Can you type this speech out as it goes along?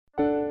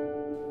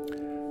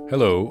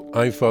Hello,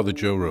 I'm Father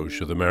Joe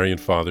Roche of the Marian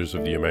Fathers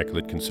of the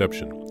Immaculate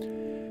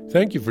Conception.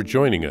 Thank you for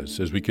joining us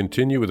as we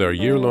continue with our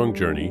year-long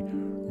journey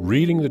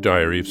reading the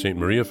diary of St.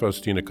 Maria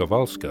Faustina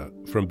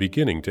Kowalska from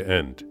beginning to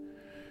end.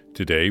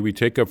 Today we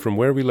take up from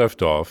where we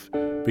left off,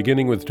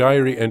 beginning with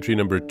diary entry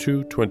number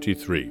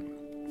 223.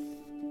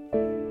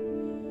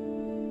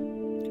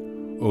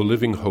 O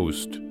living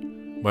host,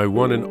 my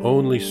one and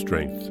only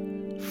strength,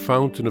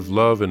 fountain of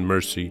love and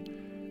mercy,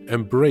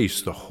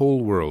 embrace the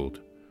whole world.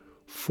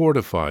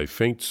 Fortify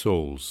faint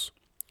souls.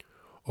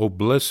 O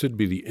blessed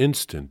be the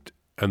instant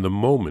and the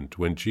moment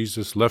when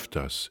Jesus left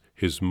us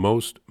his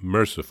most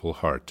merciful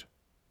heart.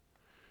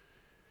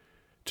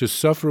 To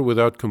suffer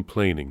without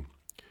complaining,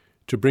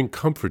 to bring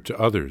comfort to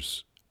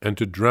others, and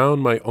to drown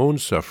my own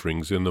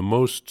sufferings in the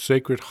most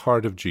sacred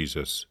heart of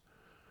Jesus,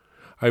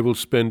 I will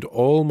spend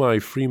all my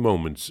free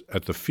moments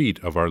at the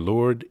feet of our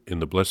Lord in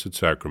the Blessed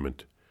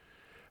Sacrament.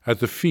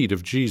 At the feet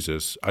of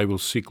Jesus I will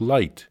seek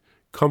light,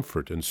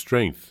 comfort, and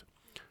strength.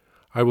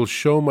 I will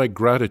show my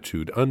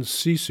gratitude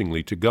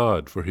unceasingly to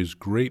God for his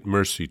great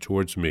mercy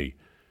towards me,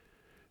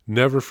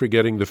 never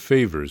forgetting the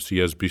favors he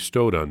has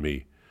bestowed on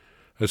me,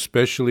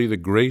 especially the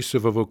grace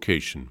of a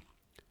vocation.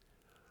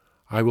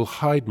 I will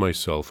hide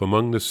myself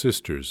among the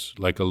sisters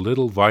like a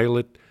little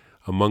violet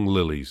among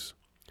lilies.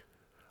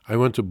 I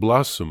want to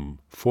blossom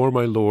for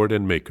my Lord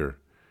and Maker,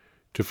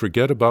 to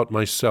forget about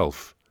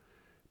myself,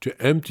 to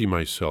empty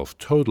myself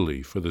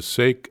totally for the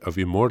sake of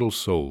immortal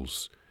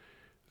souls.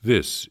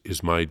 This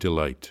is my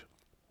delight.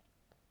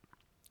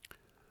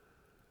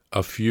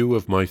 A few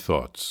of my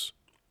thoughts.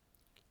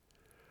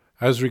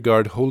 As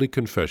regard Holy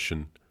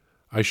Confession,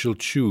 I shall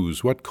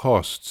choose what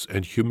costs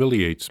and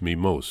humiliates me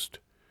most.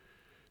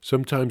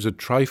 Sometimes a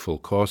trifle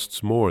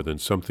costs more than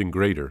something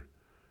greater.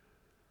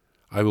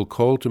 I will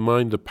call to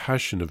mind the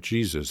passion of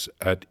Jesus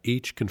at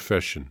each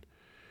confession,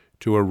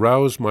 to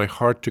arouse my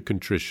heart to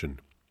contrition.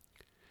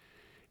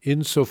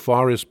 In so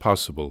far as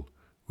possible,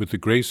 with the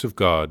grace of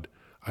God,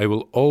 I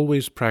will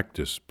always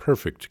practice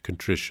perfect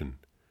contrition.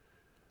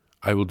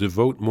 I will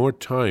devote more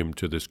time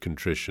to this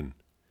contrition.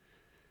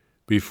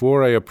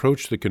 Before I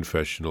approach the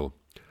confessional,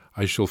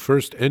 I shall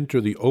first enter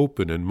the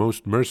open and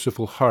most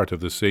merciful heart of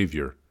the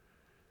Savior.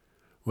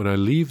 When I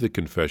leave the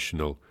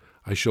confessional,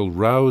 I shall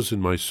rouse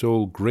in my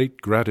soul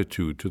great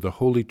gratitude to the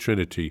Holy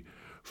Trinity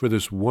for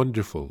this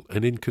wonderful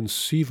and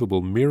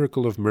inconceivable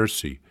miracle of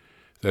mercy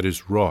that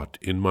is wrought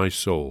in my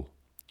soul.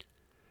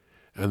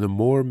 And the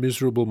more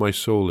miserable my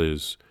soul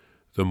is,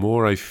 the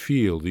more I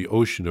feel the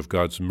ocean of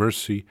God's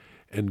mercy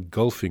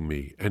engulfing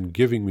me and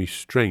giving me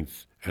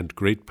strength and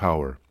great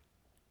power.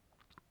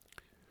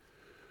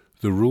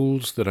 The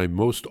rules that I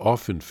most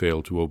often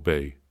fail to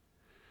obey.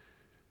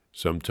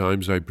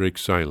 Sometimes I break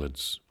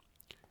silence,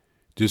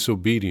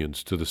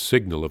 disobedience to the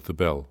signal of the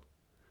bell.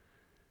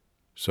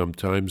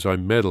 Sometimes I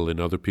meddle in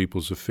other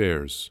people's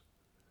affairs.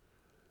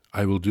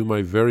 I will do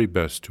my very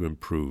best to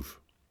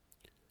improve.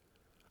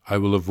 I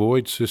will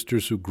avoid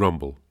sisters who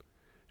grumble,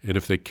 and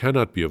if they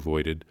cannot be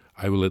avoided,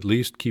 I will at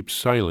least keep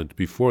silent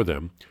before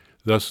them,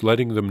 thus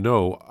letting them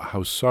know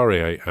how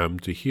sorry I am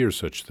to hear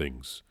such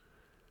things.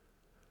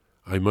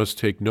 I must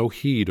take no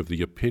heed of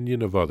the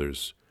opinion of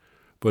others,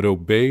 but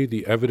obey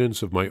the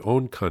evidence of my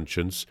own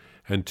conscience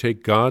and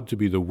take God to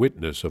be the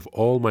witness of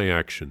all my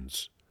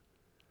actions.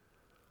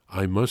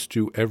 I must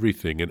do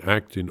everything and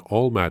act in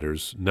all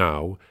matters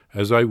now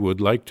as I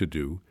would like to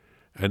do,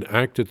 and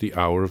act at the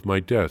hour of my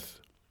death.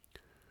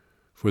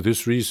 For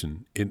this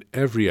reason, in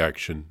every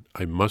action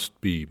I must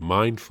be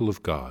mindful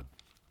of God.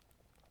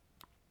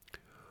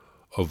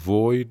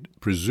 Avoid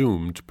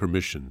presumed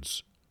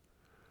permissions.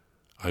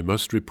 I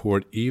must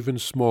report even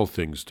small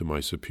things to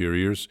my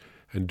superiors,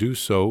 and do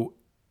so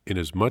in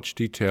as much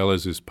detail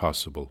as is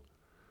possible.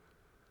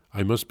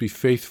 I must be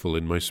faithful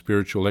in my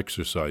spiritual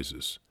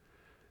exercises.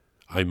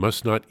 I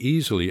must not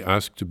easily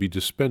ask to be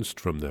dispensed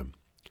from them.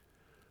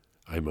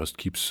 I must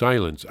keep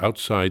silence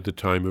outside the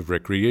time of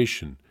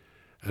recreation,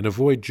 and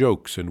avoid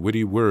jokes and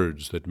witty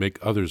words that make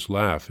others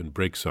laugh and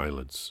break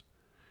silence.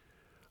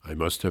 I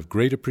must have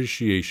great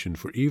appreciation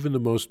for even the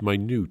most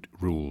minute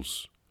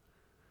rules.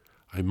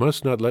 I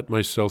must not let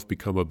myself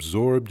become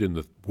absorbed in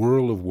the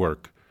whirl of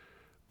work,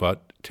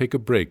 but take a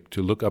break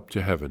to look up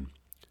to heaven.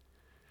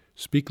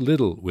 Speak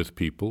little with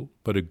people,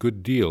 but a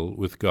good deal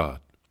with God.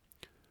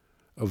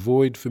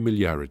 Avoid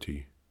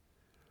familiarity.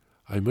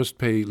 I must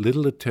pay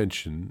little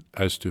attention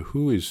as to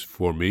who is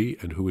for me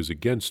and who is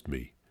against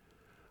me.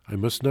 I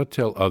must not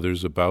tell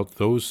others about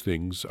those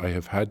things I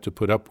have had to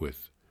put up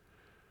with.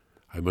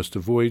 I must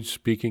avoid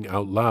speaking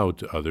out loud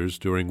to others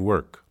during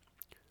work.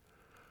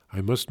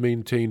 I must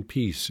maintain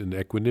peace and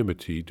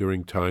equanimity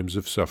during times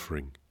of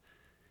suffering.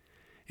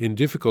 In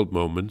difficult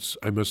moments,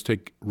 I must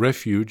take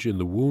refuge in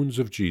the wounds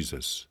of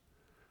Jesus.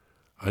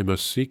 I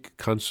must seek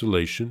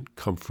consolation,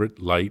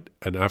 comfort, light,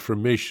 and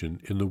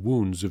affirmation in the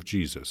wounds of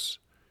Jesus.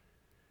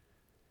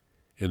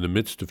 In the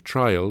midst of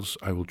trials,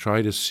 I will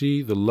try to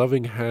see the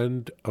loving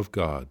hand of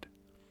God.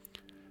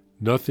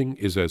 Nothing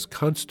is as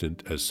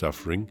constant as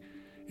suffering.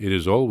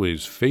 It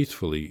always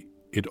faithfully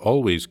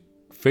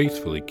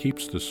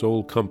keeps the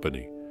soul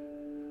company.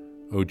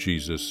 O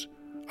Jesus,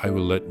 I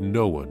will let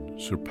no one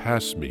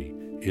surpass me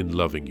in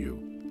loving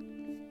you.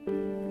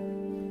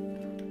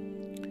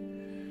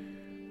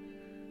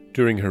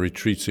 During her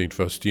retreat, St.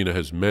 Faustina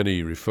has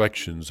many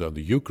reflections on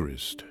the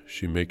Eucharist.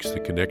 She makes the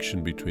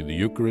connection between the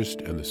Eucharist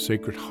and the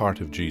Sacred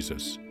Heart of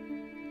Jesus.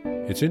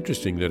 It's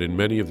interesting that in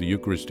many of the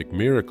Eucharistic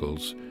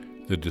miracles,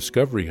 the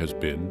discovery has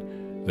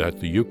been that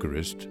the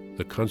Eucharist,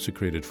 the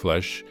consecrated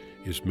flesh,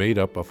 is made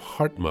up of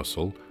heart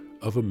muscle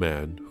of a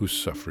man who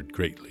suffered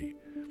greatly,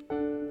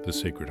 the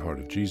Sacred Heart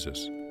of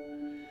Jesus.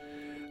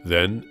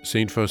 Then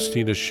St.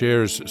 Faustina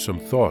shares some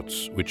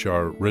thoughts, which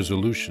are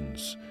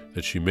resolutions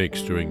that she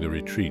makes during the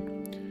retreat.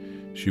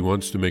 She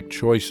wants to make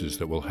choices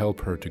that will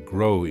help her to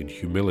grow in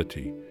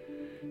humility,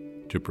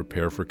 to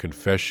prepare for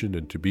confession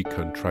and to be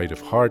contrite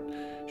of heart.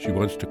 She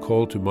wants to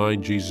call to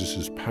mind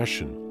Jesus'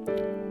 passion.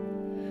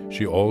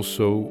 She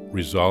also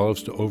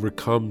resolves to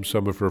overcome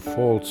some of her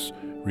faults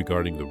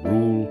regarding the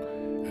rule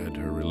and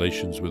her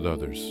relations with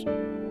others.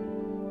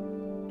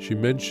 She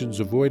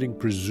mentions avoiding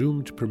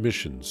presumed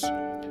permissions.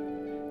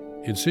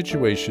 In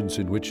situations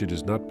in which it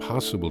is not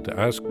possible to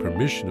ask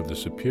permission of the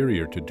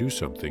superior to do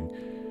something,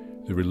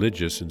 the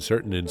religious, in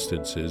certain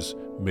instances,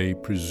 may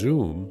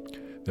presume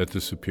that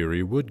the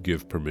superior would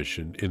give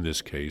permission in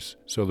this case,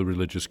 so the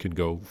religious can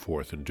go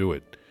forth and do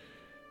it.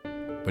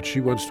 But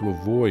she wants to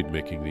avoid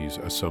making these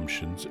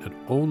assumptions and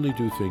only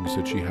do things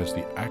that she has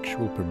the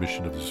actual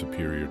permission of the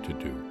superior to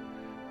do.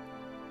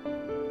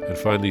 And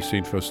finally,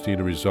 St.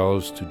 Faustina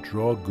resolves to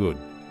draw good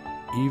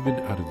even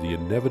out of the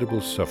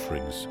inevitable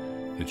sufferings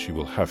that she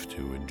will have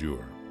to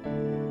endure.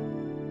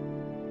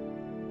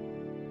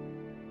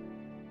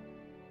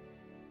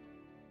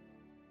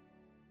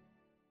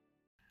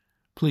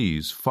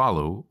 Please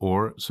follow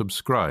or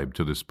subscribe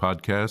to this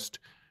podcast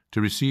to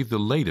receive the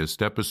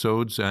latest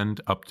episodes and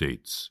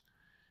updates.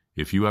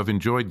 If you have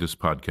enjoyed this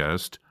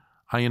podcast,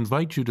 I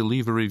invite you to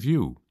leave a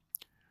review.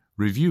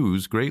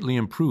 Reviews greatly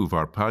improve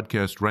our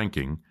podcast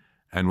ranking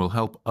and will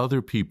help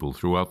other people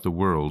throughout the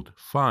world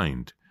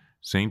find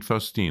St.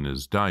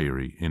 Faustina's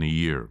Diary in a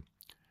Year.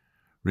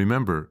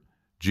 Remember,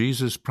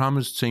 Jesus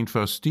promised St.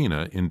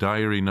 Faustina in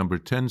Diary number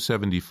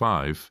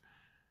 1075,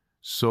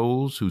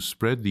 souls who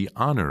spread the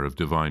honor of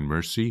divine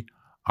mercy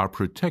are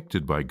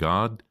protected by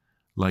God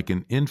like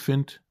an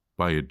infant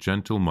by a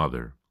gentle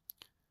mother.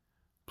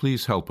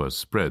 Please help us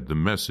spread the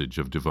message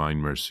of divine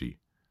mercy.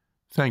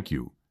 Thank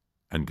you,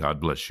 and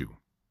God bless you.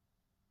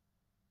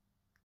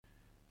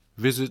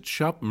 Visit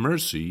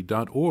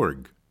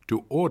shopmercy.org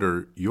to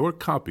order your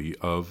copy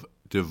of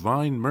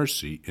Divine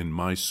Mercy in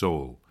My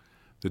Soul,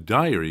 the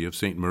Diary of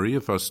St. Maria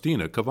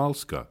Faustina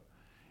Kowalska.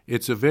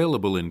 It's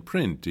available in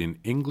print in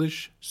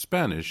English,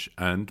 Spanish,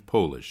 and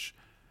Polish,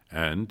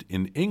 and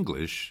in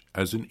English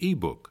as an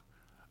e-book,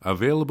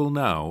 available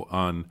now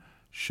on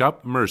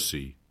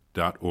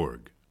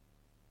shopmercy.org.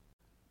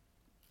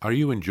 Are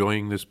you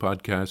enjoying this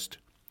podcast?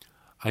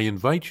 I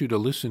invite you to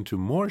listen to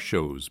more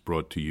shows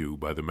brought to you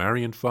by the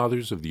Marian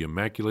Fathers of the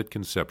Immaculate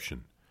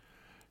Conception.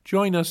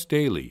 Join us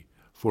daily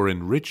for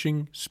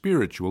enriching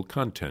spiritual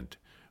content,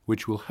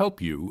 which will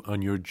help you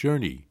on your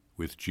journey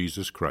with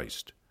Jesus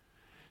Christ.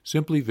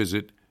 Simply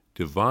visit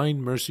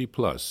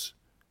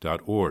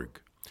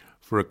DivineMercyPlus.org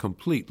for a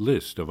complete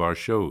list of our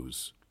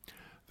shows.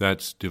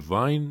 That's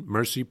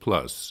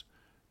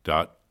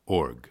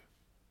DivineMercyPlus.org.